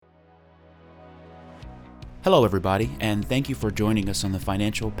Hello, everybody, and thank you for joining us on the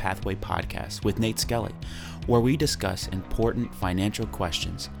Financial Pathway Podcast with Nate Skelly, where we discuss important financial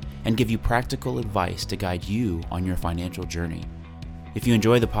questions and give you practical advice to guide you on your financial journey. If you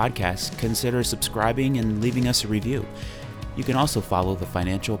enjoy the podcast, consider subscribing and leaving us a review. You can also follow the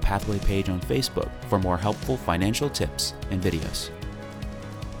Financial Pathway page on Facebook for more helpful financial tips and videos.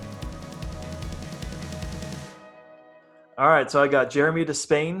 All right, so I got Jeremy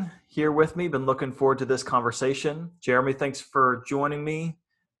Despain here with me. Been looking forward to this conversation. Jeremy, thanks for joining me.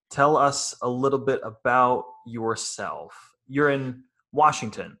 Tell us a little bit about yourself. You're in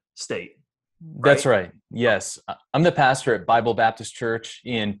Washington State, right? That's right. Yes. I'm the pastor at Bible Baptist Church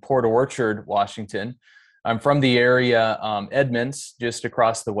in Port Orchard, Washington. I'm from the area, Edmonds, just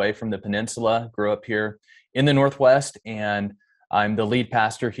across the way from the peninsula. Grew up here in the Northwest, and I'm the lead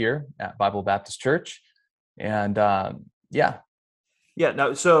pastor here at Bible Baptist Church. And Yeah.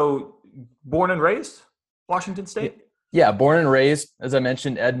 No, so born and raised Washington State? Yeah, born and raised, as I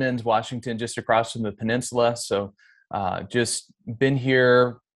mentioned, Edmonds, Washington, just across from the peninsula. So just been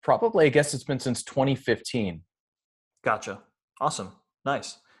here probably, I guess it's been since 2015. Gotcha. Awesome.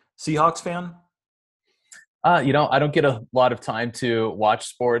 Nice. Seahawks fan? I don't get a lot of time to watch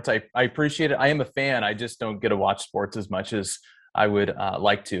sports. I appreciate it. I am a fan. I just don't get to watch sports as much as I would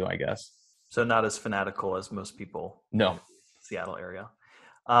like to, I guess. So not as fanatical as most people. No. In the Seattle area.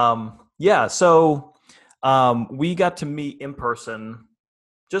 So we got to meet in person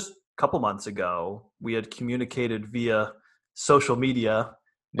just a couple months ago. We had communicated via social media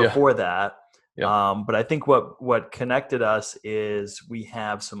before that. Yeah. But I think what connected us is we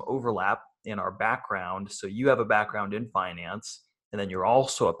have some overlap in our background. So you have a background in finance, and then you're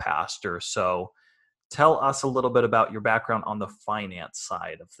also a pastor. So tell us a little bit about your background on the finance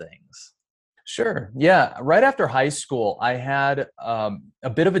side of things. Sure. Yeah. Right after high school, I had a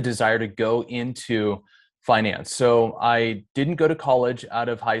bit of a desire to go into finance. So I didn't go to college out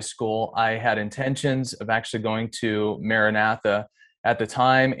of high school. I had intentions of actually going to Maranatha at the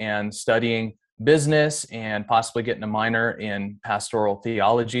time and studying business and possibly getting a minor in pastoral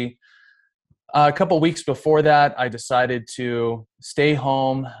theology. A couple of weeks before that, I decided to stay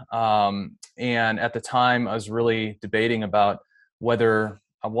home. And at the time, I was really debating about whether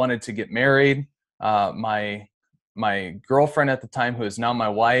I wanted to get married. My girlfriend at the time, who is now my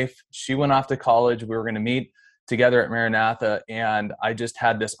wife, she went off to college. We were going to meet together at Maranatha. And I just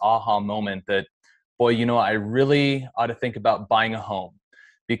had this aha moment that, boy, I really ought to think about buying a home,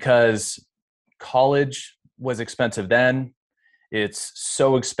 because college was expensive then. It's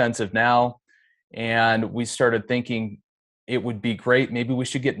so expensive now. And we started thinking it would be great. Maybe we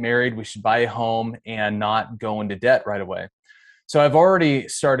should get married. We should buy a home and not go into debt right away. So I've already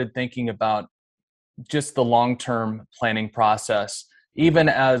started thinking about just the long-term planning process. Even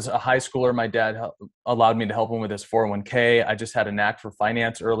as a high schooler, my dad allowed me to help him with his 401k. I just had a knack for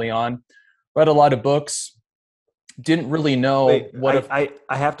finance early on. Read a lot of books. Didn't really know I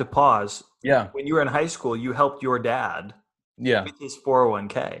have to pause. Yeah. When you were in high school, you helped your dad with his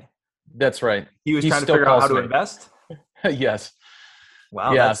 401k. That's right. He was trying to figure out how to invest? Yes.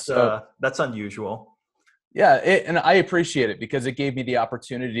 Wow, that's unusual. Yeah, and I appreciate it because it gave me the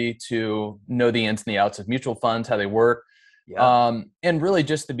opportunity to know the ins and the outs of mutual funds, how they work, and really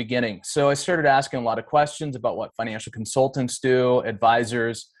just the beginning. So I started asking a lot of questions about what financial consultants do,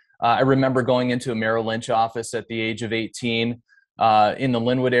 advisors. I remember going into a Merrill Lynch office at the age of 18 in the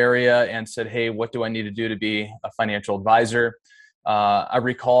Linwood area and said, hey, what do I need to do to be a financial advisor? I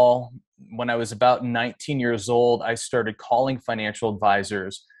recall when I was about 19 years old, I started calling financial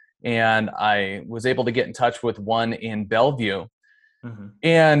advisors. And I was able to get in touch with one in Bellevue. Mm-hmm.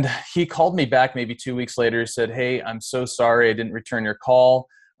 And he called me back maybe 2 weeks later. He said, hey, I'm so sorry I didn't return your call.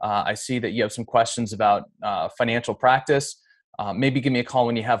 I see that you have some questions about financial practice. Maybe give me a call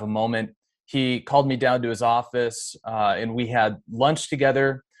when you have a moment. He called me down to his office and we had lunch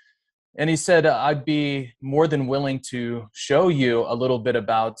together. And he said, I'd be more than willing to show you a little bit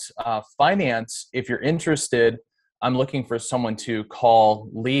about finance if you're interested. I'm looking for someone to call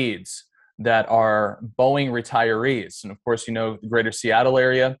leads that are Boeing retirees. And of course, the greater Seattle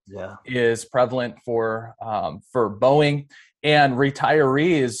area is prevalent for Boeing. And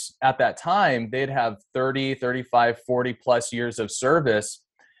retirees at that time, they'd have 30, 35, 40 plus years of service.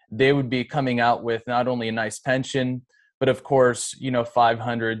 They would be coming out with not only a nice pension, but of course,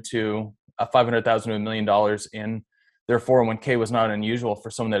 $500,000 to $1 million in their 401k was not unusual for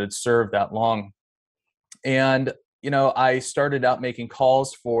someone that had served that long. And I started out making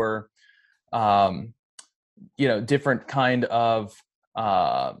calls for, different kind of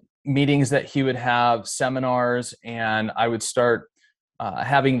meetings that he would have, seminars, and I would start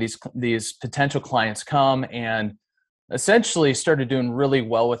having these potential clients come, and essentially started doing really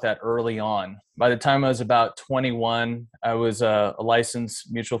well with that early on. By the time I was about 21, I was a licensed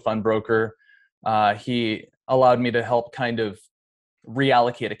mutual fund broker. He allowed me to help kind of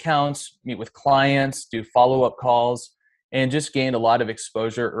reallocate accounts, meet with clients, do follow-up calls, and just gained a lot of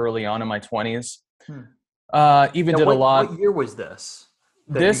exposure early on in my 20s. Even did a lot. What year was this?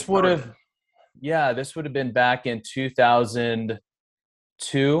 This would have been back in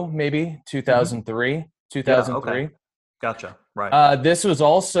 2002, maybe 2003, 2003. Yeah, okay. Gotcha. Right. This was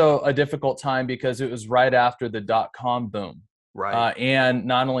also a difficult time because it was right after the dot-com boom. Right. And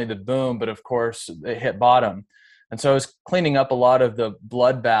not only the boom, but of course it hit bottom. And so I was cleaning up a lot of the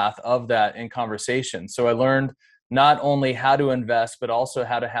bloodbath of that in conversation. So I learned not only how to invest, but also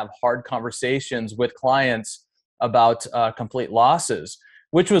how to have hard conversations with clients about complete losses,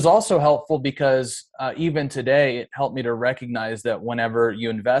 which was also helpful because even today, it helped me to recognize that whenever you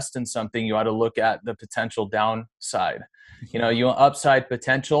invest in something, you ought to look at the potential downside. You want upside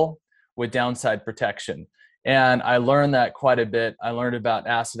potential with downside protection. And I learned that quite a bit. I learned about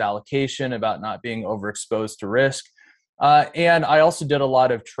asset allocation, about not being overexposed to risk. And I also did a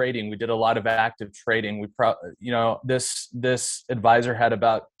lot of trading. We did a lot of active trading. This advisor had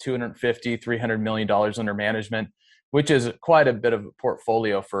about $250-300 million under management, which is quite a bit of a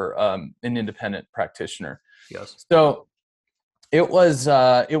portfolio for an independent practitioner. Yes. So it was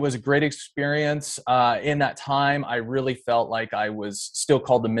a great experience. In that time, I really felt like I was still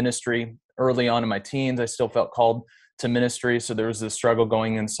called to ministry. Early on in my teens, I still felt called to ministry. So there was this struggle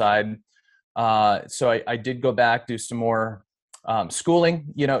going inside. So I did go back, do some more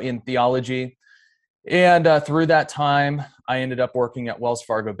schooling, in theology. And through that time, I ended up working at Wells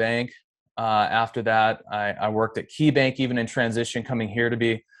Fargo Bank. After that, I worked at KeyBank, even in transition, coming here to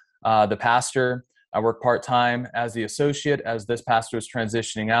be the pastor. I worked part-time as the associate as this pastor was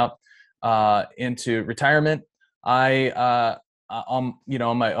transitioning out into retirement. I, on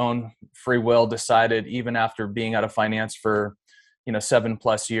my own free will, decided, even after being out of finance for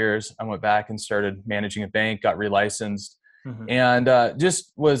 7+ years, I went back and started managing a bank, got relicensed, and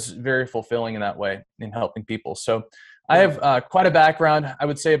just was very fulfilling in that way in helping people. So I have quite a background. I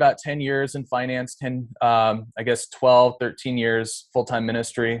would say about 10 years in finance, 12, 13 years full-time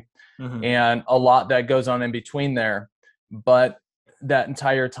ministry, and a lot that goes on in between there. But that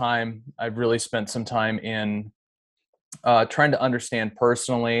entire time, I've really spent some time in trying to understand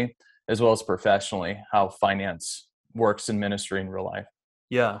personally as well as professionally how finance works in ministry in real life.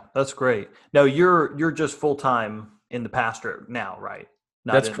 Yeah, that's great. Now you're just full-time in the pastorate now, right?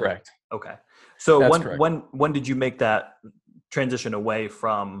 That's correct. Okay. So That's correct. when did you make that transition away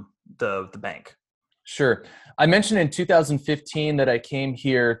from the bank? Sure. I mentioned in 2015 that I came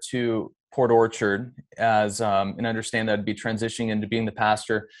here to Port Orchard as and understand that I'd be transitioning into being the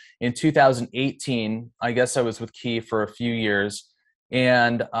pastor. In 2018, I guess I was with Key for a few years,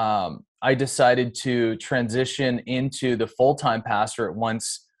 and I decided to transition into the full-time pastorate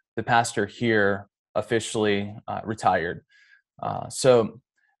once the pastor here officially retired. So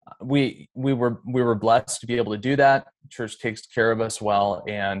we were blessed to be able to do that. Church takes care of us well,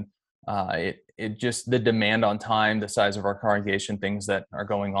 and it just, the demand on time, the size of our congregation, things that are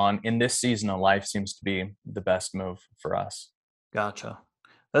going on in this season of life seems to be the best move for us. Gotcha.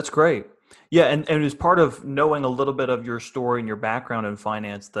 That's great. Yeah, and it was part of knowing a little bit of your story and your background in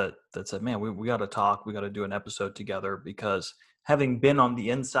finance that said, man, we got to talk. We got to do an episode together, because having been on the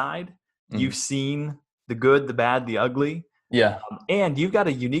inside, you've seen the good, the bad, the ugly. Yeah. And you've got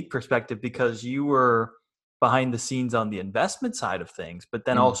a unique perspective because you were behind the scenes on the investment side of things, but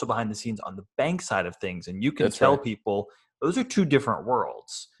then also behind the scenes on the bank side of things. And you can tell people those are two different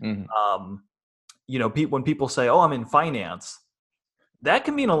worlds. When people say, oh, I'm in finance, that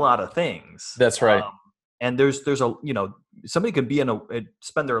can mean a lot of things. That's right. And there's somebody could be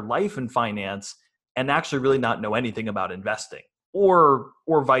spend their life in finance and actually really not know anything about investing, or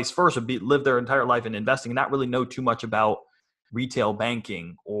vice versa, live their entire life in investing and not really know too much about retail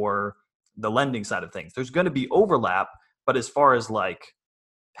banking or the lending side of things. There's going to be overlap, but as far as like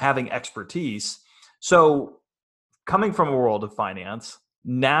having expertise, so coming from a world of finance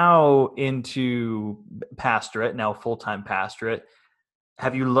now into pastorate, now full-time pastorate,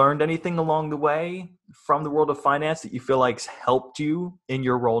 have you learned anything along the way from the world of finance that you feel like's helped you in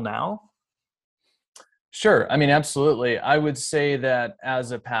your role now? Sure. I mean, absolutely. I would say that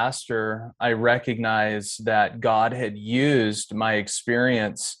as a pastor, I recognize that God had used my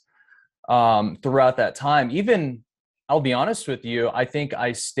experience throughout that time. Even, I'll be honest with you, I think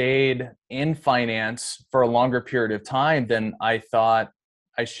I stayed in finance for a longer period of time than I thought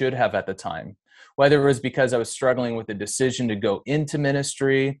I should have at the time. whether it was because I was struggling with the decision to go into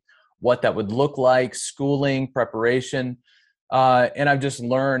ministry, what that would look like, schooling, preparation. And I've just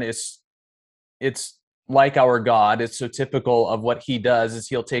learned it's like our God. It's so typical of what he does is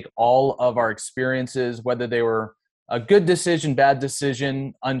he'll take all of our experiences, whether they were a good decision, bad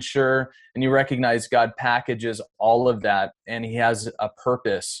decision, unsure, and you recognize God packages all of that and he has a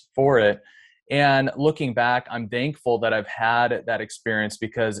purpose for it. And looking back, I'm thankful that I've had that experience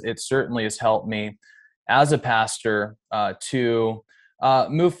because it certainly has helped me as a pastor to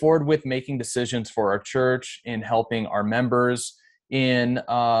move forward with making decisions for our church, in helping our members, in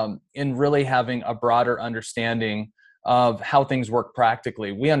really having a broader understanding of how things work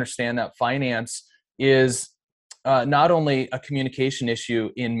practically. We understand that finance is not only a communication issue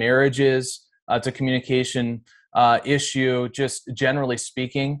in marriages, it's a communication issue, just generally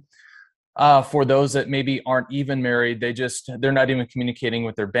speaking. For those that maybe aren't even married, they're not even communicating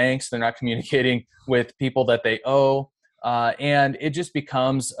with their banks. They're not communicating with people that they owe. And it just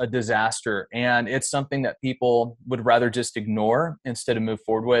becomes a disaster. And it's something that people would rather just ignore instead of move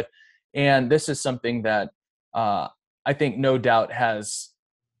forward with. And this is something that I think no doubt has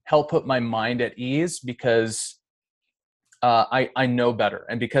helped put my mind at ease because I know better.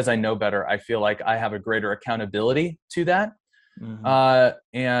 And because I know better, I feel like I have a greater accountability to that. Mm-hmm.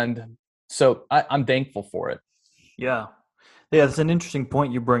 And so I'm thankful for it. Yeah. Yeah, it's an interesting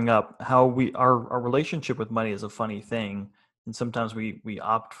point you bring up, how our relationship with money is a funny thing. And sometimes we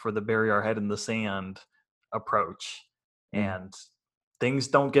opt for the bury our head in the sand approach. And things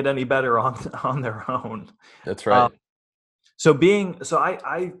don't get any better on their own. That's right. So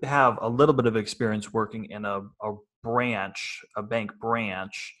I have a little bit of experience working in a bank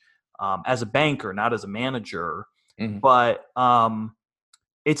branch, as a banker, not as a manager. Mm-hmm. But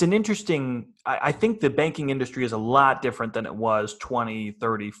it's an interesting, I think the banking industry is a lot different than it was 20,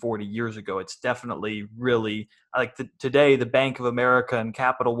 30, 40 years ago. It's definitely really, like today, the Bank of America and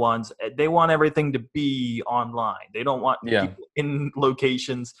Capital Ones, they want everything to be online. They don't want people in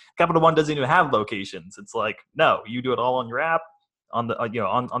locations. Capital One doesn't even have locations. It's like, no, you do it all on your app, on the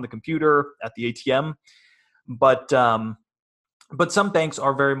on the computer, at the ATM. But some banks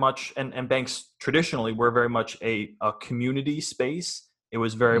are very much, and banks traditionally were very much a community space. It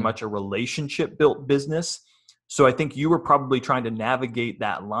was very much a relationship-built business. So I think you were probably trying to navigate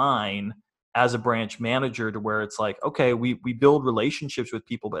that line as a branch manager to where it's like, okay, we build relationships with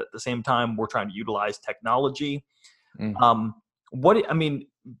people, but at the same time, we're trying to utilize technology. In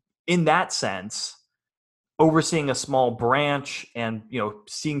that sense, overseeing a small branch and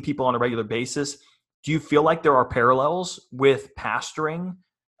seeing people on a regular basis, do you feel like there are parallels with pastoring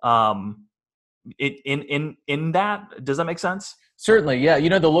in that? Does that make sense? Certainly, yeah.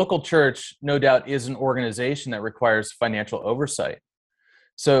 The local church, no doubt, is an organization that requires financial oversight.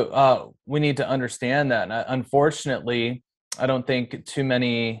 So we need to understand that. And unfortunately, I don't think too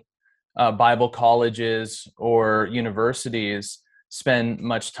many Bible colleges or universities spend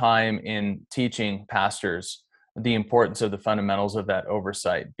much time in teaching pastors the importance of the fundamentals of that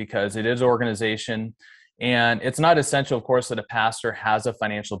oversight, because it is organization. And it's not essential, of course, that a pastor has a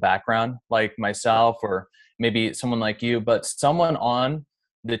financial background like myself or maybe someone like you, but someone on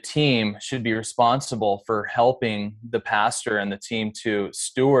the team should be responsible for helping the pastor and the team to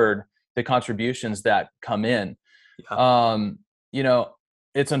steward the contributions that come in. Yeah.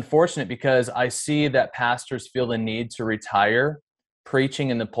 It's unfortunate because I see that pastors feel the need to retire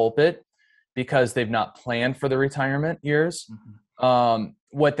preaching in the pulpit because they've not planned for the retirement years. Mm-hmm.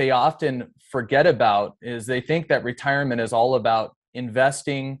 What they often forget about is they think that retirement is all about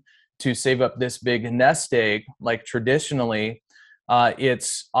investing to save up this big nest egg, like traditionally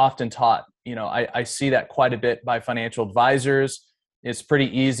it's often taught. I see that quite a bit by financial advisors. It's pretty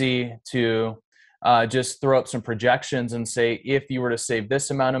easy to just throw up some projections and say, if you were to save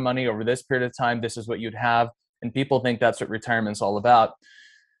this amount of money over this period of time, this is what you'd have. And people think that's what retirement's all about.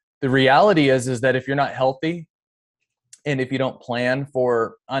 The reality is that if you're not healthy and if you don't plan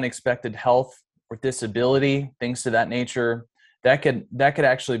for unexpected health or disability, things of that nature, that could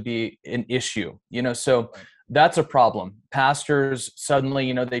actually be an issue, so that's a problem. Pastors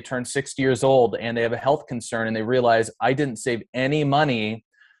suddenly, they turn 60 years old and they have a health concern and they realize I didn't save any money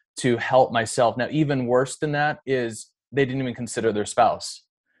to help myself. Now, even worse than that is they didn't even consider their spouse.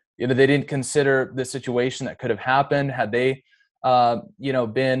 They didn't consider the situation that could have happened had they,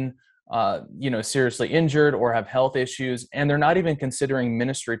 been, seriously injured or have health issues. And they're not even considering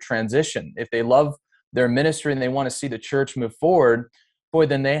ministry transition. If they love their ministry and they want to see the church move forward, boy,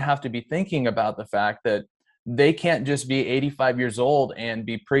 then they have to be thinking about the fact that they can't just be 85 years old and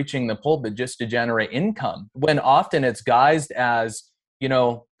be preaching the pulpit just to generate income, when often it's guised as,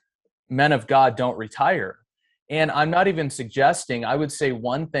 men of God don't retire. And I'm not even suggesting, I would say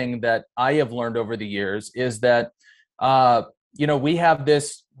one thing that I have learned over the years is that, we have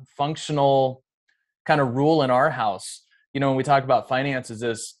this functional kind of rule in our house. When we talk about finances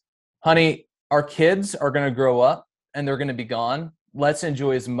is, honey, our kids are going to grow up and they're going to be gone. Let's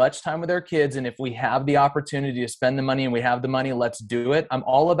enjoy as much time with our kids. And if we have the opportunity to spend the money and we have the money, let's do it. I'm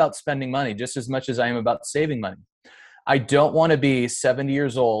all about spending money just as much as I am about saving money. I don't want to be 70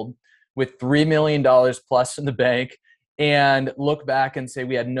 years old with $3 million plus in the bank and look back and say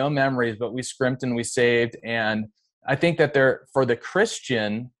we had no memories, but we scrimped and we saved. And I think that for the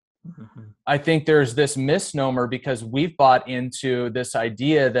Christian, I think there's this misnomer because we've bought into this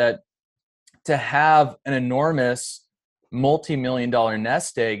idea that to have an enormous multi-million-dollar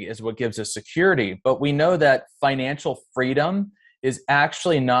nest egg is what gives us security. But we know that financial freedom is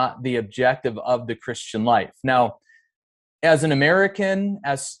actually not the objective of the Christian life. Now, as an American,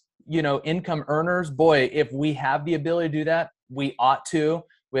 as income earners, boy, if we have the ability to do that, we ought to.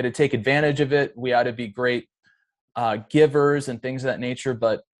 We ought to take advantage of it. We ought to be great givers and things of that nature.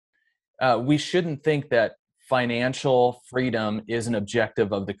 But we shouldn't think that financial freedom is an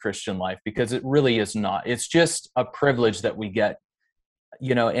objective of the Christian life, because it really is not. It's just a privilege that we get,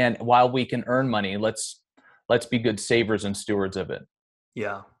 and while we can earn money, let's be good savers and stewards of it.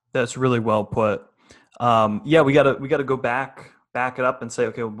 Yeah, that's really well put. We gotta go back it up and say,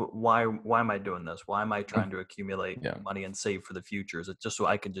 okay, why am I doing this? Why am I trying to accumulate money and save for the future? Is it just so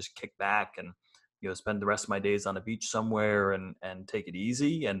I can just kick back and spend the rest of my days on a beach somewhere and take it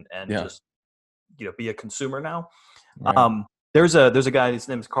easy and just be a consumer now? Right. There's a guy, his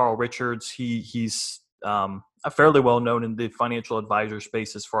name is Carl Richards. He's fairly well known in the financial advisor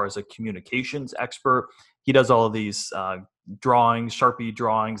space as far as a communications expert. He does all of these drawings, Sharpie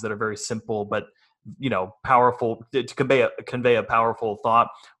drawings that are very simple but powerful to convey a powerful thought.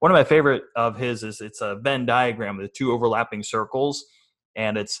 One of my favorite of his is it's a Venn diagram with two overlapping circles,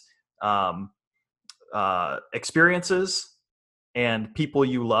 and it's experiences and people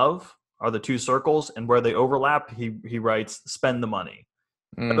you love are the two circles, and where they overlap, he writes, spend the money.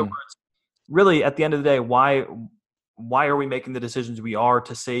 In other words, really, at the end of the day, why are we making the decisions we are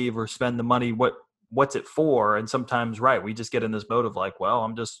to save or spend the money? What's it for? And sometimes, right, we just get in this mode of like, well,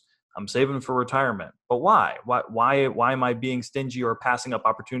 I'm saving for retirement. But why? Why am I being stingy or passing up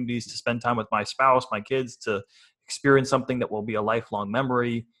opportunities to spend time with my spouse, my kids, to experience something that will be a lifelong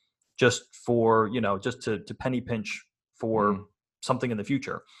memory, just for, just to penny pinch for something in the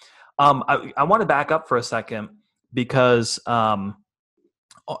future? I want to back up for a second because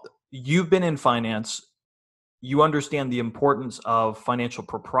you've been in finance. You understand the importance of financial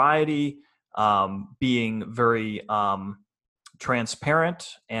propriety, being very transparent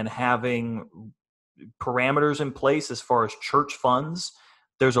and having parameters in place as far as church funds.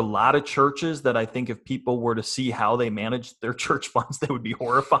 There's a lot of churches that I think if people were to see how they manage their church funds, they would be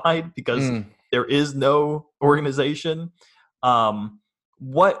horrified because there is no organization.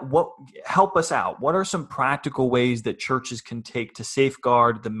 What help us out? What are some practical ways that churches can take to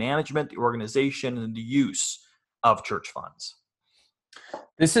safeguard the management, the organization, and the use of church funds?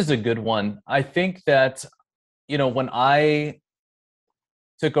 This is a good one. I think that, when I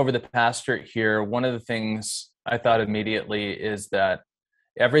took over the pastorate here, one of the things I thought immediately is that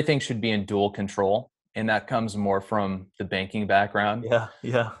everything should be in dual control. And that comes more from the banking background.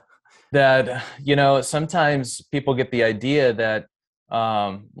 Yeah. That, sometimes people get the idea that,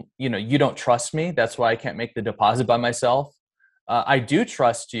 you don't trust me. That's why I can't make the deposit by myself. I do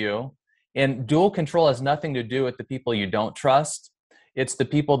trust you. And dual control has nothing to do with the people you don't trust. It's the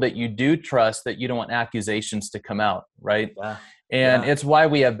people that you do trust that you don't want accusations to come out, right? Yeah. And it's why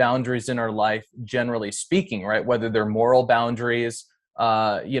we have boundaries in our life, generally speaking, right? Whether they're moral boundaries,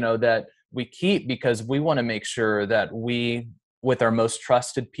 that we keep because we want to make sure that we, with our most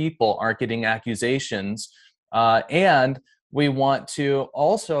trusted people, aren't getting accusations. And we want to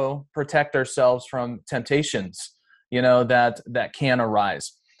also protect ourselves from temptations, that can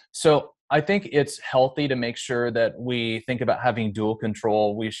arise. So I think it's healthy to make sure that we think about having dual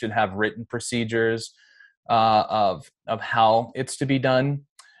control. We should have written procedures of how it's to be done.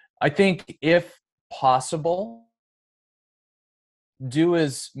 I think if possible, do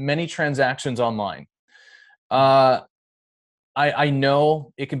as many transactions online. I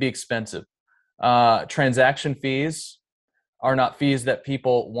know it can be expensive. Transaction fees are not fees that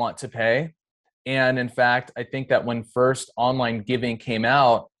people want to pay. And in fact, I think that when first online giving came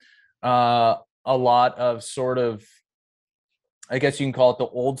out, a lot of sort of, I guess you can call it the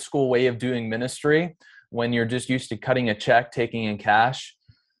old school way of doing ministry, when you're just used to cutting a check, taking in cash,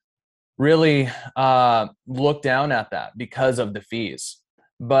 really look down at that because of the fees.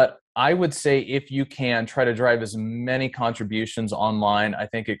 But I would say if you can try to drive as many contributions online, I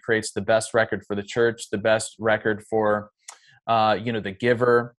think it creates the best record for the church, the best record for, the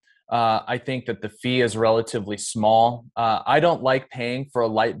giver. I think that the fee is relatively small. I don't like paying for a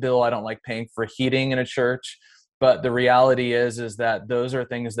light bill. I don't like paying for heating in a church. But the reality is that those are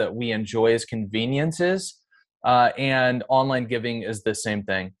things that we enjoy as conveniences, and online giving is the same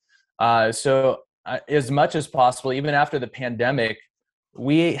thing. So as much as possible, even after the pandemic,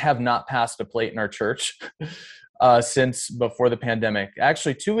 we have not passed a plate in our church since before the pandemic.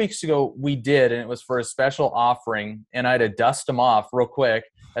 Actually, 2 weeks ago, we did, and it was for a special offering, and I had to dust them off real quick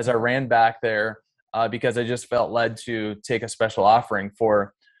as I ran back there because I just felt led to take a special offering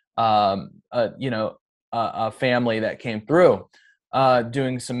for a family that came through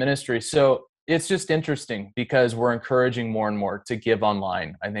doing some ministry. So it's just interesting because we're encouraging more and more to give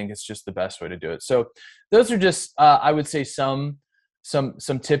online. I think it's just the best way to do it. So those are just, I would say, some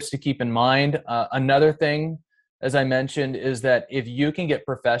tips to keep in mind. Another thing, as I mentioned, is that if you can get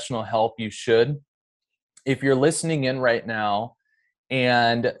professional help, you should. If you're listening in right now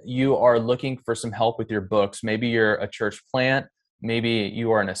and you are looking for some help with your books, maybe you're a church plant, maybe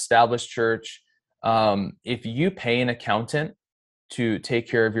you are an established church. If you pay an accountant to take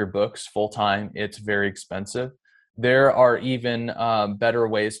care of your books full time, it's very expensive. There are even better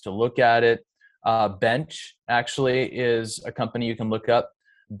ways to look at it. Bench actually is a company you can look up.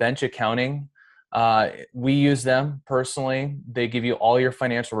 Bench Accounting. We use them personally. They give you all your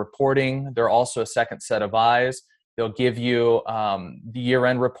financial reporting. They're also a second set of eyes. They'll give you the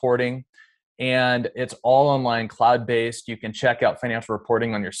year-end reporting, and it's all online, cloud-based. You can check out financial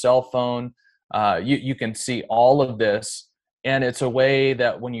reporting on your cell phone. You can see all of this, and it's a way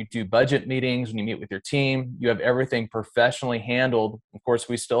that when you do budget meetings, when you meet with your team, you have everything professionally handled. Of course,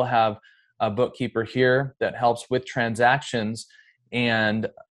 we still have a bookkeeper here that helps with transactions, and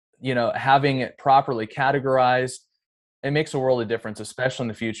having it properly categorized, it makes a world of difference, especially in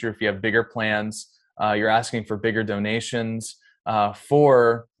the future if you have bigger plans. You're asking for bigger donations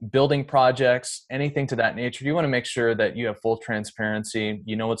for building projects, anything to that nature. You want to make sure that you have full transparency.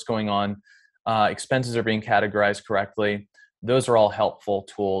 You know what's going on. Expenses are being categorized correctly. Those are all helpful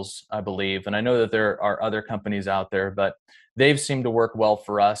tools, I believe. And I know that there are other companies out there, but they've seemed to work well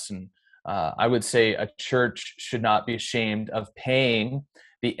for us. And I would say a church should not be ashamed of paying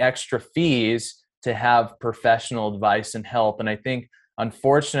the extra fees to have professional advice and help. And I think,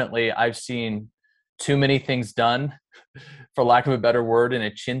 unfortunately, I've seen too many things done, for lack of a better word, in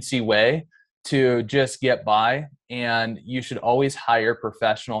a chintzy way to just get by. And you should always hire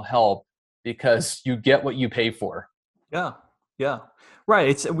professional help because you get what you pay for. Yeah. Yeah.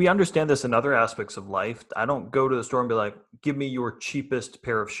 Right. We understand this in other aspects of life. I don't go to the store and be like, give me your cheapest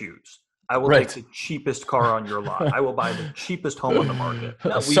pair of shoes. I will take the cheapest car on your lot. I will buy the cheapest home on the market.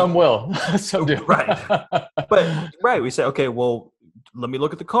 No, some will. Some do. Right. But we say, okay, well, let me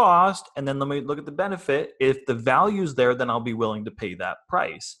look at the cost and then let me look at the benefit. If the value's there, then I'll be willing to pay that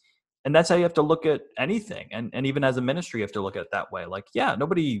price. And that's how you have to look at anything. And even as a ministry, you have to look at it that way. Like, yeah,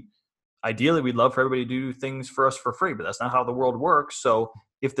 ideally, we'd love for everybody to do things for us for free, but that's not how the world works. So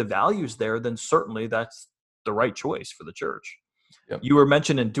if the value's there, then certainly that's the right choice for the church. Yep. You were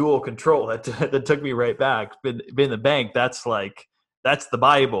mentioning dual control. That took me right back. Being in the bank, that's the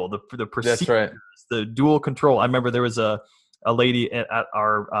Bible, the procedures, that's right. The dual control. I remember there was a lady at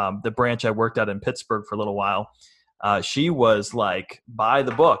our the branch I worked at in Pittsburgh for a little while. She was like, by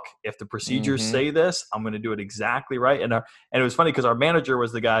the book. If the procedures say this, I'm going to do it exactly right. And it was funny because our manager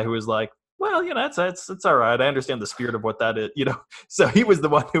was the guy who was like, well, it's all right. I understand the spirit of what that is, So he was the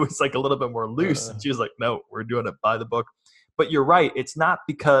one who was like a little bit more loose. And she was like, no, we're doing it by the book. But you're right. It's not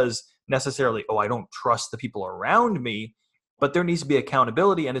because necessarily, I don't trust the people around me, but there needs to be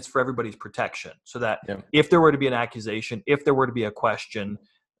accountability, and it's for everybody's protection. So that if there were to be an accusation, if there were to be a question,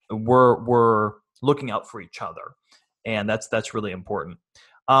 we're looking out for each other. And that's really important.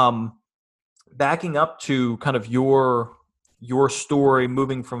 Backing up to kind of your story,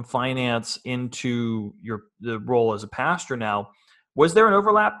 moving from finance into the role as a pastor now, was there an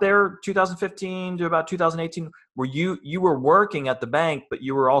overlap there, 2015 to about 2018, where you were working at the bank, but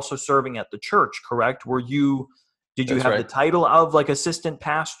you were also serving at the church, correct? Did you That's have right. the title of like assistant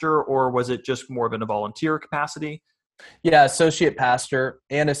pastor, or was it just more of in a volunteer capacity? Yeah, associate pastor.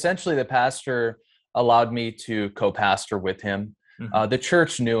 And essentially the pastor allowed me to co-pastor with him. Mm-hmm. The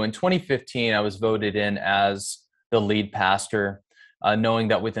church knew in 2015, I was voted in as the lead pastor, knowing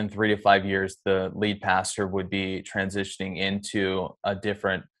that within 3 to 5 years, the lead pastor would be transitioning into a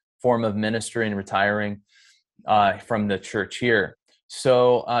different form of ministry and retiring from the church here.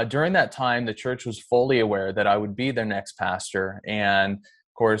 So during that time, the church was fully aware that I would be their next pastor. And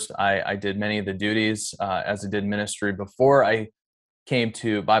of course, I did many of the duties as I did ministry. Before I came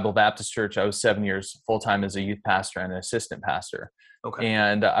to Bible Baptist Church, I was 7 years full-time as a youth pastor and an assistant pastor. Okay.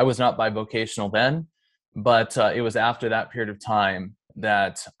 And I was not bivocational then, but it was after that period of time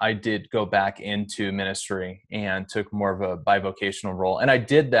that I did go back into ministry and took more of a bivocational role. And I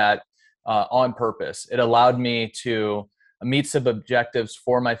did that on purpose. It allowed me to meet some objectives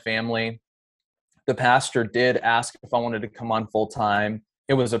for my family. The pastor did ask if I wanted to come on full-time.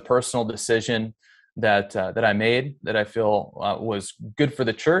 It was a personal decision that I made that I feel was good for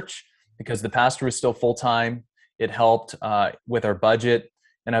the church because the pastor was still full-time. It helped with our budget.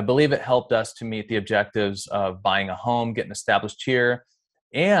 And I believe it helped us to meet the objectives of buying a home, getting established here.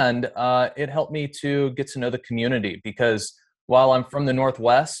 And it helped me to get to know the community because while I'm from the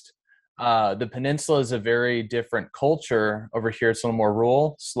Northwest, the peninsula is a very different culture. Over here, it's a little more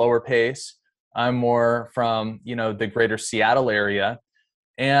rural, slower pace. I'm more from, the greater Seattle area.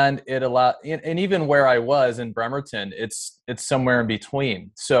 And it allowed, and even where I was in Bremerton, it's somewhere in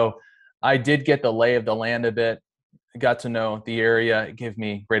between. So I did get the lay of the land a bit, got to know the area. It gave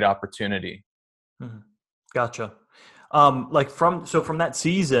me great opportunity. Mm-hmm. Gotcha. From that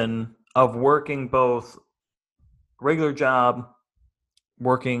season of working both regular job,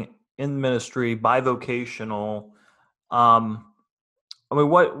 working in ministry, bivocational,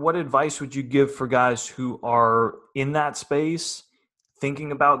 what advice would you give for guys who are in that space,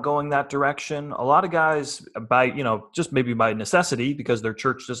 thinking about going that direction? A lot of guys, just maybe by necessity, because their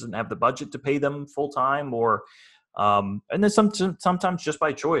church doesn't have the budget to pay them full time, or and then sometimes just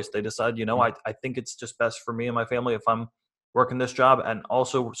by choice, they decide, I think it's just best for me and my family if I'm working this job and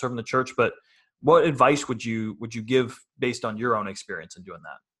also serving the church. But what advice would you give based on your own experience in doing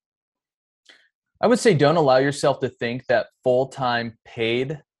that? I would say don't allow yourself to think that full-time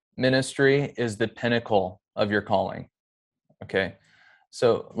paid ministry is the pinnacle of your calling. Okay.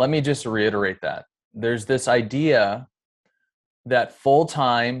 So let me just reiterate that. There's this idea that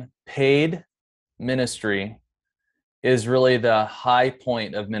full-time paid ministry is really the high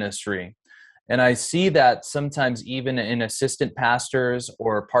point of ministry. And I see that sometimes even in assistant pastors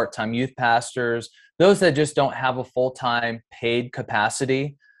or part-time youth pastors, those that just don't have a full-time paid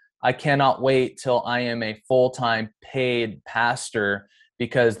capacity. I cannot wait till I am a full-time paid pastor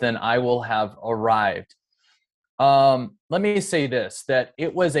because then I will have arrived. Let me say this, that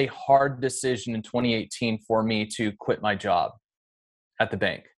it was a hard decision in 2018 for me to quit my job at the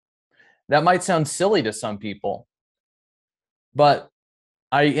bank. That might sound silly to some people, but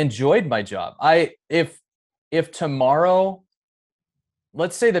I enjoyed my job. If tomorrow,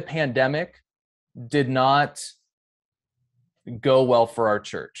 let's say the pandemic did not go well for our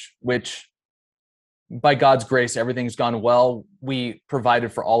church, which by God's grace, everything's gone well. We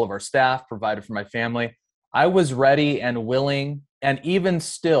provided for all of our staff, provided for my family. I was ready and willing. And even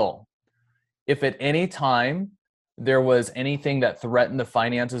still, if at any time there was anything that threatened the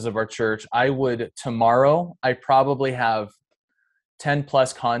finances of our church, I probably have 10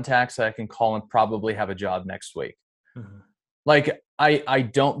 plus contacts that I can call and probably have a job next week. Mm-hmm. Like I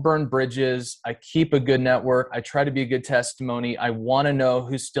don't burn bridges. I keep a good network. I try to be a good testimony. I want to know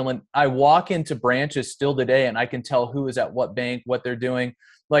who's still in. I walk into branches still today and I can tell who is at what bank, what they're doing.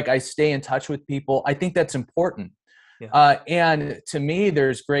 Like I stay in touch with people. I think that's important. Yeah. And to me,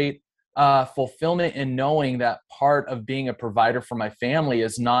 there's great fulfillment in knowing that part of being a provider for my family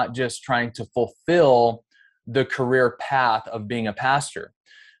is not just trying to fulfill the career path of being a pastor.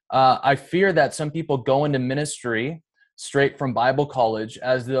 I fear that some people go into ministry straight from Bible college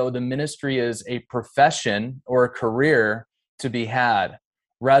as though the ministry is a profession or a career to be had,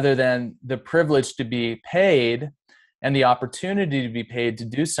 rather than the privilege to be paid and the opportunity to be paid to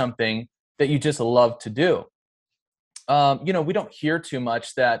do something that you just love to do. We don't hear too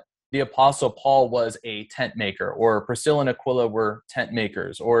much that the Apostle Paul was a tent maker, or Priscilla and Aquila were tent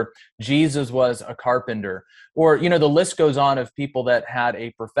makers, or Jesus was a carpenter, or, the list goes on of people that had a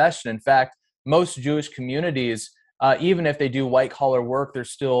profession. In fact, most Jewish communities, even if they do white collar work, they're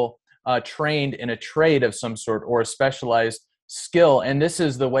still trained in a trade of some sort or a specialized skill. And this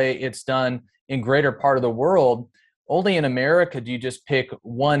is the way it's done in greater part of the world. Only in America do you just pick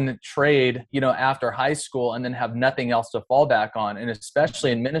one trade, after high school and then have nothing else to fall back on. And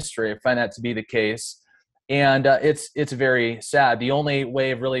especially in ministry, I find that to be the case. And it's very sad. The only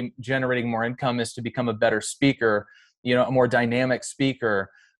way of really generating more income is to become a better speaker, a more dynamic speaker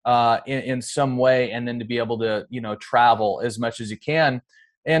in some way, and then to be able to, travel as much as you can.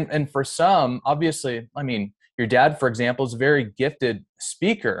 And for some, obviously, your dad, for example, is a very gifted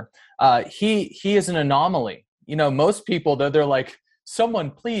speaker. He is an anomaly. Most people, they're like,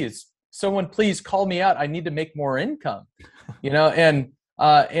 someone please call me out. I need to make more income, and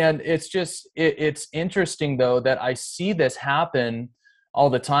And it's interesting though, that I see this happen all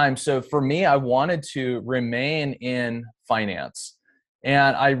the time. So for me, I wanted to remain in finance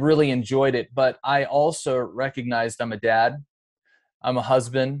and I really enjoyed it, but I also recognized I'm a dad, I'm a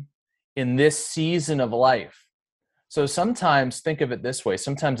husband in this season of life. So sometimes think of it this way,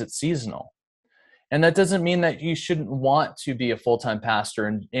 sometimes it's seasonal. And that doesn't mean that you shouldn't want to be a full-time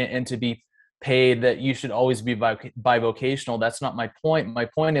pastor and to be paid, that you should always be bivocational. That's not my point. My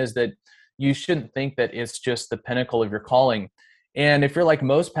point is that you shouldn't think that it's just the pinnacle of your calling. And if you're like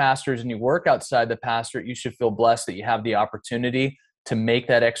most pastors and you work outside the pastorate, you should feel blessed that you have the opportunity to make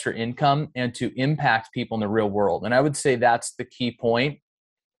that extra income and to impact people in the real world. And I would say that's the key point,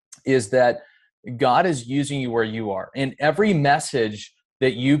 is that God is using you where you are. And every message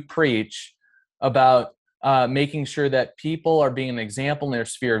that you preach about making sure that people are being an example in their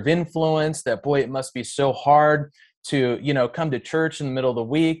sphere of influence, that, boy, it must be so hard to, come to church in the middle of the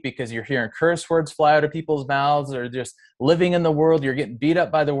week because you're hearing curse words fly out of people's mouths, or just living in the world, you're getting beat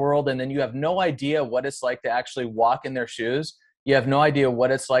up by the world, and then you have no idea what it's like to actually walk in their shoes. You have no idea what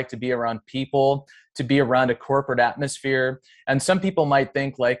it's like to be around people, to be around a corporate atmosphere. And some people might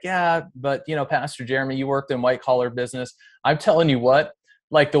think like, yeah, but Pastor Jeremy, you worked in white collar business. I'm telling you what,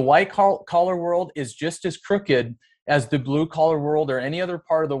 like the white collar world is just as crooked as the blue collar world or any other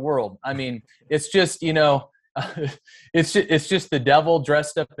part of the world. I mean, it's just, it's just the devil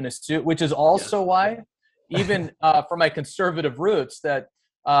dressed up in a suit, which is also why, even for my conservative roots, that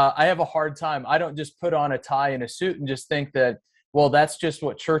I have a hard time. I don't just put on a tie and a suit and just think that, well, that's just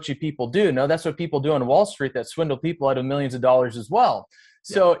what churchy people do. No, that's what people do on Wall Street that swindle people out of millions of dollars as well.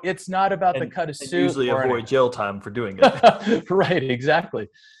 So it's not about the cut of suit. Usually avoid jail time for doing it. Right, exactly.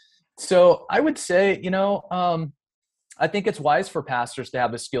 So I would say, I think it's wise for pastors to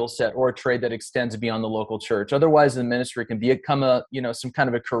have a skill set or a trade that extends beyond the local church. Otherwise, the ministry can become some kind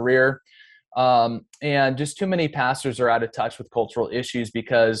of a career. And just too many pastors are out of touch with cultural issues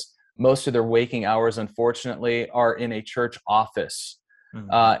because most of their waking hours, unfortunately, are in a church office.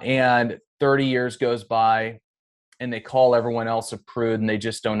 Mm-hmm. And 30 years goes by and they call everyone else a prude and they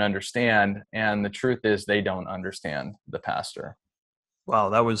just don't understand. And the truth is they don't understand the pastor. Wow,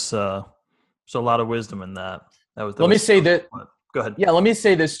 that was a lot of wisdom in that. Let me say that. Go ahead. Yeah, let me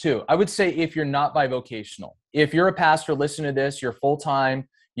say this too. I would say if you're not bivocational, if you're a pastor, listen to this, you're full-time,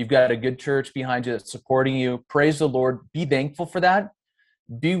 you've got a good church behind you that's supporting you, praise the Lord, be thankful for that.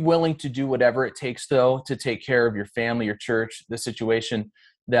 Be willing to do whatever it takes, though, to take care of your family, your church, the situation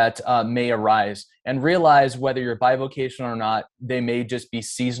that may arise. And realize whether you're bivocational or not, they may just be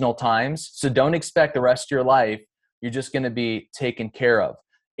seasonal times. So don't expect the rest of your life you're just going to be taken care of.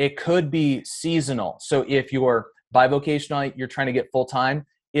 It could be seasonal. So if you're bivocational, you're trying to get full-time,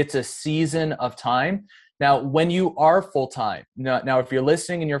 it's a season of time. Now, when you are full-time, now if you're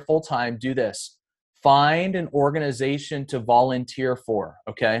listening and you're full-time, do this. Find an organization to volunteer for,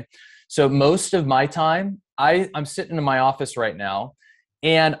 okay? So most of my time, I'm sitting in my office right now,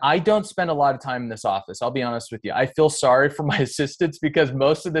 and I don't spend a lot of time in this office. I'll be honest with you. I feel sorry for my assistants because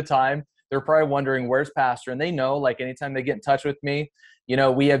most of the time, they're probably wondering, where's Pastor? And they know, like anytime they get in touch with me,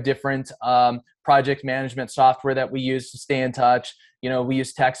 we have different project management software that we use to stay in touch. We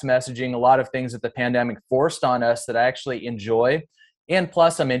use text messaging, a lot of things that the pandemic forced on us that I actually enjoy. And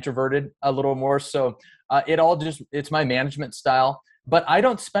plus, I'm introverted a little more. So it's my management style. But I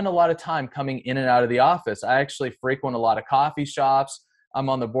don't spend a lot of time coming in and out of the office. I actually frequent a lot of coffee shops. I'm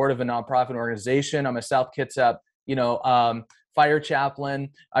on the board of a nonprofit organization. I'm a South Kitsap, fire chaplain.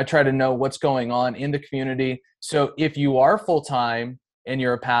 I try to know what's going on in the community. So if you are full-time and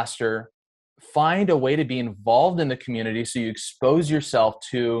you're a pastor, find a way to be involved in the community so you expose yourself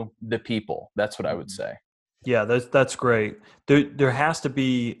to the people. That's what I would say. Yeah, that's great. There has to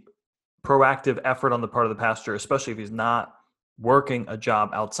be proactive effort on the part of the pastor, especially if he's not working a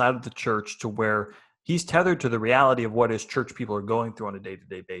job outside of the church, to where he's tethered to the reality of what his church people are going through on a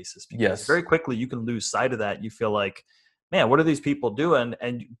day-to-day basis. Because very quickly you can lose sight of that. You feel like, man, what are these people doing?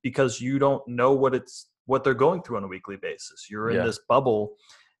 And because you don't know what they're going through on a weekly basis, you're in this bubble.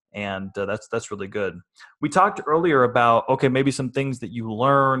 And that's really good. We talked earlier about, okay, maybe some things that you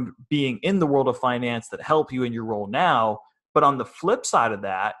learned being in the world of finance that help you in your role now. But on the flip side of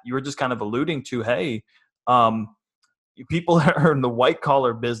that, you were just kind of alluding to, hey, people that are in the white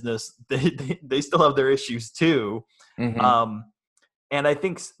collar business, they still have their issues too. Mm-hmm. And I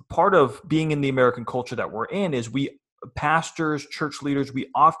think part of being in the American culture that we're in is pastors, church leaders, we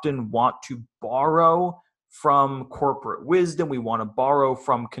often want to borrow from corporate wisdom. We want to borrow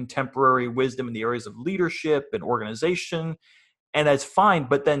from contemporary wisdom in the areas of leadership and organization. And that's fine.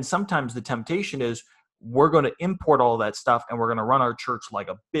 But then sometimes the temptation is we're going to import all that stuff and we're going to run our church like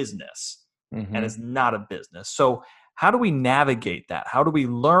a business. Mm-hmm. And it's not a business. So how do we navigate that? How do we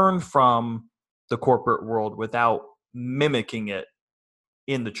learn from the corporate world without mimicking it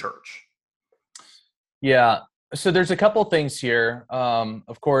in the church? Yeah. So there's a couple things here.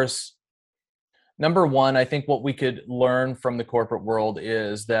 Of course, number one, I think what we could learn from the corporate world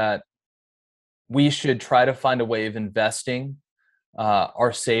is that we should try to find a way of investing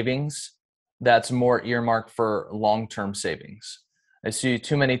our savings that's more earmarked for long-term savings. I see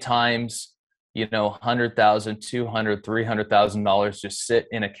too many times, $100,000, $200,000, $300,000 just sit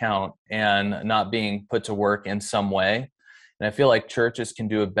in account and not being put to work in some way. And I feel like churches can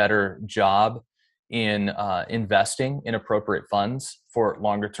do a better job in investing in appropriate funds for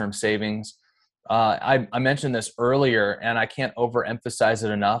longer-term savings. I mentioned this earlier, and I can't overemphasize it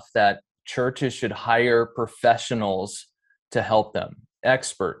enough that churches should hire professionals to help them,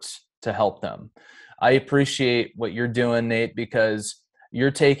 experts to help them. I appreciate what you're doing, Nate, because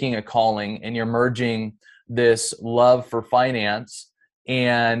you're taking a calling and you're merging this love for finance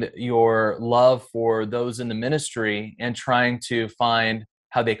and your love for those in the ministry and trying to find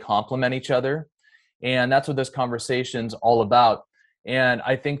how they complement each other. And that's what this conversation's all about. And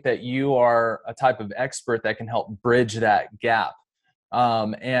I think that you are a type of expert that can help bridge that gap.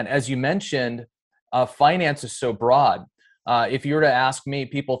 And as you mentioned, finance is so broad. If you were to ask me,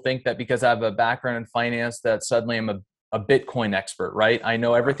 people think that because I have a background in finance that suddenly I'm a Bitcoin expert, right? I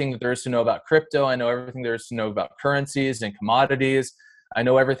know everything that there is to know about crypto. I know everything there is to know about currencies and commodities. I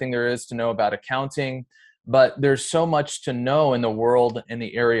know everything there is to know about accounting. But there's so much to know in the world in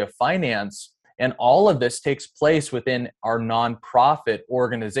the area of finance. And all of this takes place within our nonprofit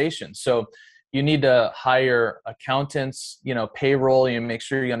organization. So you need to hire accountants, payroll, make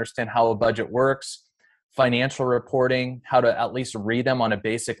sure you understand how a budget works, financial reporting, how to at least read them on a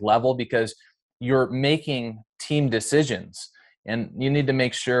basic level, because you're making team decisions and you need to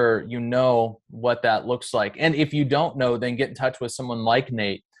make sure you know what that looks like. And if you don't know, then get in touch with someone like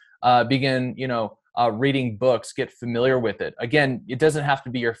Nate, begin, reading books, get familiar with it. Again, it doesn't have to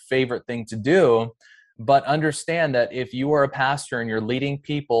be your favorite thing to do, but understand that if you are a pastor and you're leading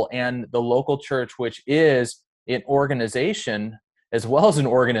people and the local church, which is an organization as well as an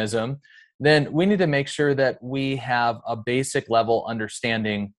organism, then we need to make sure that we have a basic level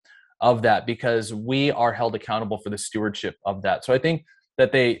understanding of that, because we are held accountable for the stewardship of that. So I think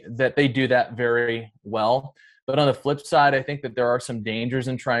that they do that very well. But on the flip side, I think that there are some dangers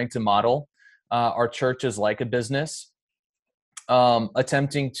in trying to model our churches like a business.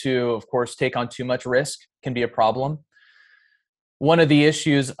 Attempting to, of course, take on too much risk can be a problem. One of the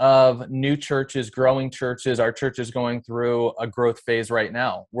issues of new churches, growing churches, our church is going through a growth phase right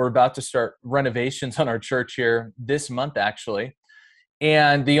now. We're about to start renovations on our church here this month, actually.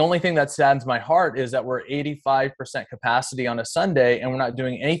 And the only thing that saddens my heart is that we're 85% capacity on a Sunday, and we're not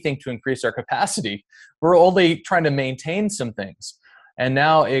doing anything to increase our capacity. We're only trying to maintain some things. And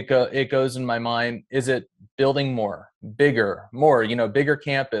now it goes in my mind, is it building more, bigger, bigger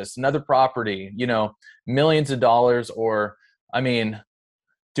campus, another property, millions of dollars? Or,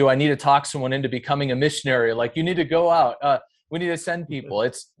 do I need to talk someone into becoming a missionary? Like, you need to go out. We need to send people.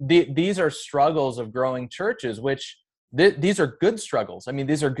 These are struggles of growing churches, which these are good struggles.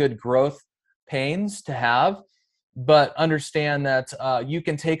 These are good growth pains to have, but understand that you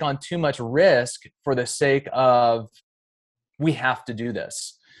can take on too much risk for the sake of, we have to do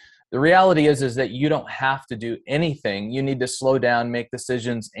this. The reality is that you don't have to do anything. You need to slow down, make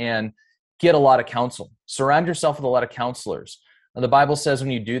decisions, and get a lot of counsel. Surround yourself with a lot of counselors. Now, the Bible says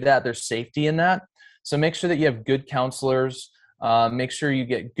when you do that, there's safety in that. So make sure that you have good counselors. Make sure you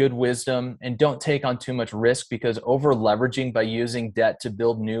get good wisdom, and don't take on too much risk, because over leveraging by using debt to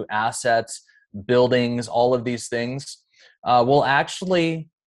build new assets, buildings, all of these things will actually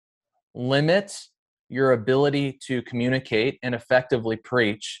limit your ability to communicate and effectively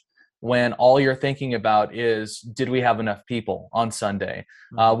preach when all you're thinking about is, did we have enough people on Sunday?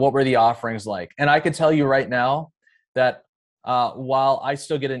 What were the offerings like? And I can tell you right now that while I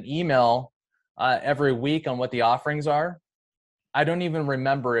still get an email every week on what the offerings are, I don't even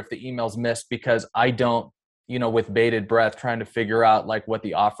remember if the email's missed, because I don't, with bated breath trying to figure out like what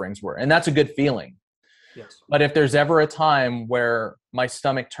the offerings were. And that's a good feeling. Yes. But if there's ever a time where my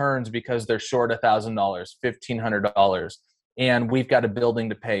stomach turns because they're short $1,000, $1,500, and we've got a building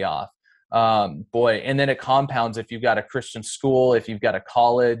to pay off, and then it compounds if you've got a Christian school, if you've got a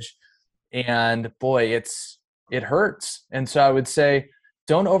college, and it hurts. And so I would say,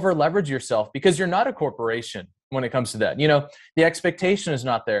 don't over leverage yourself, because you're not a corporation when it comes to that. The expectation is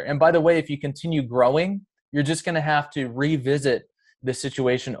not there. And by the way, if you continue growing, you're just going to have to revisit the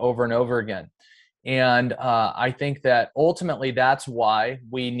situation over and over again. And I think that ultimately that's why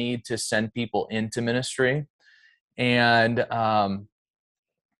we need to send people into ministry. And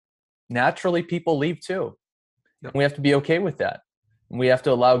naturally, people leave too. Yep. We have to be okay with that. We have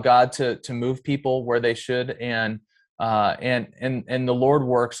to allow God to move people where they should, and the Lord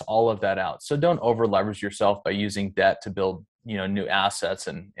works all of that out. So don't over leverage yourself by using debt to build new assets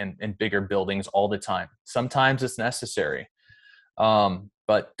and bigger buildings all the time. Sometimes it's necessary,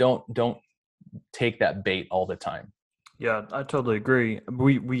 but don't take that bait all the time. Yeah, I totally agree.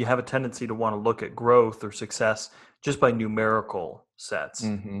 We have a tendency to want to look at growth or success just by numerical sets.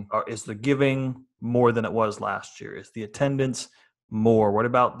 Mm-hmm. Is the giving more than it was last year? Is the attendance more? What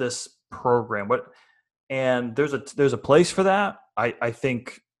about this program? And there's a place for that. I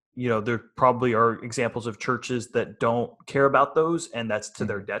think there probably are examples of churches that don't care about those, and that's to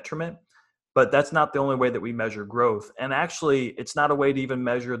their detriment. But that's not the only way that we measure growth. And actually, it's not a way to even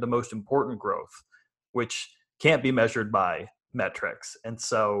measure the most important growth, which can't be measured by metrics. And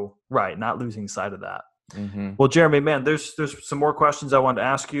so, not losing sight of that. Mm-hmm. Well, Jeremy, man, there's some more questions I wanted to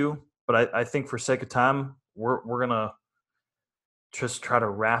ask you, but I think for sake of time, we're gonna just try to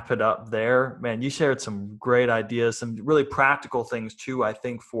wrap it up there. Man, you shared some great ideas, some really practical things too, I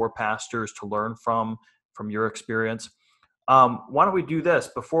think, for pastors to learn from your experience. Why don't we do this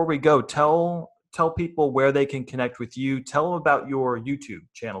before we go? Tell people where they can connect with you. Tell them about your YouTube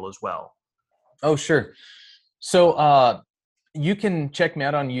channel as well. Oh, sure. So you can check me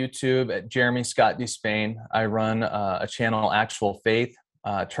out on YouTube at Jeremy Scott Despain. I run a channel, Actual Faith,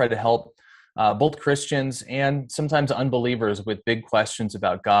 try to help both Christians and sometimes unbelievers with big questions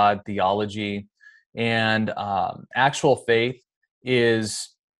about God, theology, and Actual Faith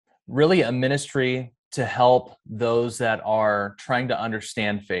is really a ministry to help those that are trying to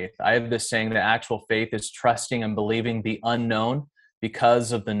understand faith. I have this saying that actual faith is trusting and believing the unknown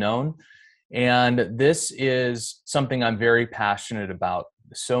because of the known. And this is something I'm very passionate about.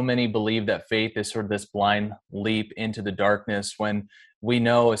 So many believe that faith is sort of this blind leap into the darkness when we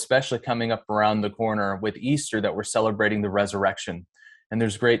know, especially coming up around the corner with Easter, that we're celebrating the resurrection. And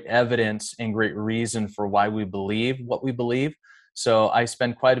there's great evidence and great reason for why we believe what we believe. So I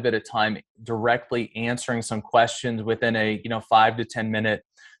spend quite a bit of time directly answering some questions within a 5 to 10 minute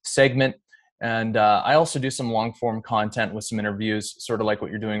segment. And I also do some long form content with some interviews, sort of like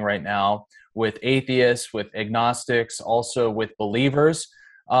what you're doing right now, with atheists, with agnostics, also with believers,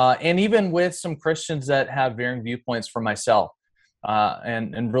 and even with some Christians that have varying viewpoints from myself,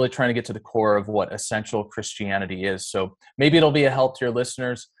 and really trying to get to the core of what essential Christianity is. So maybe it'll be a help to your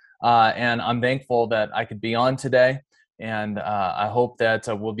listeners. And I'm thankful that I could be on today. And I hope that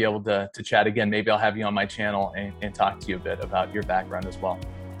we'll be able to chat again. Maybe I'll have you on my channel and talk to you a bit about your background as well.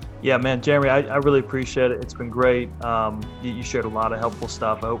 Yeah, man, Jeremy, I really appreciate it. It's been great. You shared a lot of helpful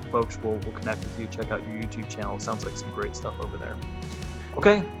stuff. I hope folks will connect with you. Check out your YouTube channel. It sounds like some great stuff over there.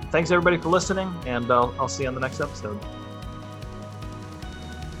 Okay, thanks everybody for listening, and I'll see you on the next episode.